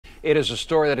It is a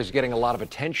story that is getting a lot of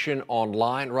attention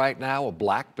online right now. A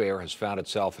black bear has found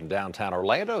itself in downtown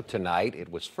Orlando tonight.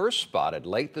 It was first spotted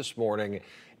late this morning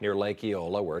near Lake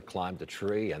Eola, where it climbed a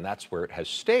tree, and that's where it has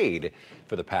stayed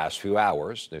for the past few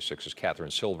hours. News 6's Catherine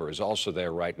Silver is also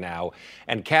there right now.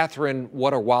 And Catherine,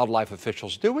 what are wildlife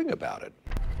officials doing about it?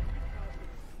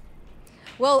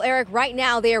 Well, Eric, right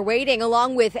now they are waiting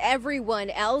along with everyone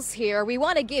else here. We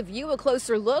want to give you a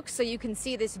closer look so you can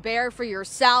see this bear for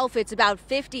yourself. It's about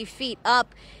 50 feet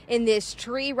up in this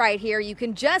tree right here. You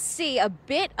can just see a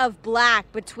bit of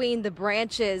black between the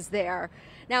branches there.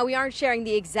 Now, we aren't sharing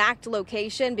the exact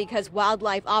location because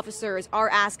wildlife officers are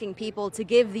asking people to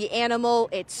give the animal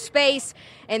its space,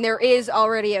 and there is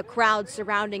already a crowd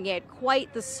surrounding it.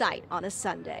 Quite the sight on a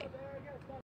Sunday.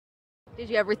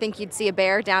 Did you ever think you'd see a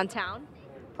bear downtown?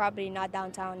 Probably not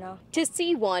downtown, no. To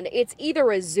see one, it's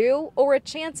either a zoo or a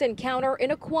chance encounter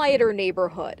in a quieter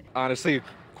neighborhood. Honestly,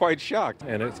 quite shocked.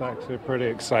 And it's actually pretty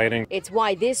exciting. It's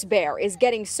why this bear is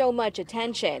getting so much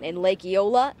attention in Lake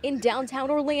Eola in downtown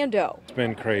Orlando. It's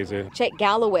been crazy. Chet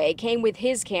Galloway came with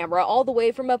his camera all the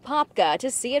way from Apopka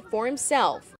to see it for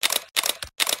himself.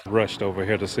 Rushed over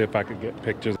here to see if I could get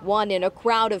pictures. One in a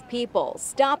crowd of people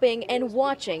stopping and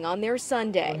watching on their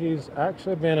Sunday. He's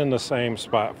actually been in the same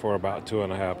spot for about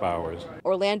 2.5 hours.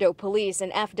 Orlando police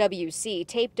and FWC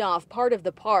taped off part of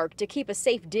the park to keep a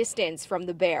safe distance from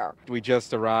the bear. We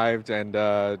just arrived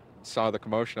and saw the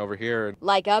commotion over here.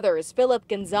 Like others, Philip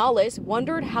Gonzalez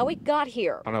wondered how it got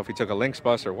here. I don't know if he took a Lynx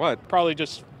bus or what. Probably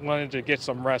just wanted to get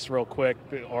some rest real quick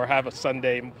or have a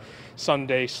Sunday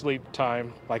sleep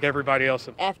time like everybody else.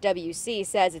 FWC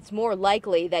says it's more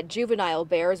likely that juvenile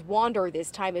bears wander this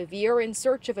time of year in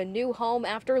search of a new home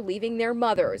after leaving their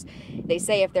mothers. They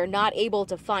say if they're not able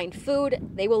to find food,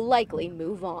 they will likely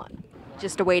move on.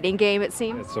 Just a waiting game, it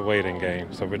seems? It's a waiting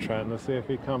game, so we're trying to see if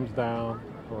he comes down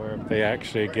or if they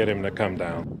actually get him to come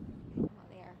down.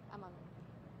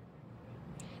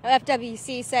 Now,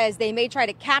 FWC says they may try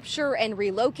to capture and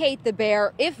relocate the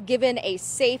bear if given a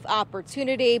safe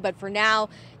opportunity, but for now,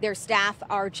 their staff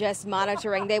are just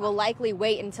monitoring. They will likely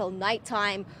wait until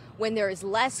nighttime when there is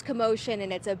less commotion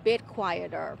and it's a bit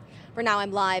quieter. For now,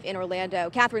 I'm live in Orlando.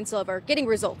 Catherine Silver, getting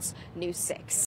results, News 6.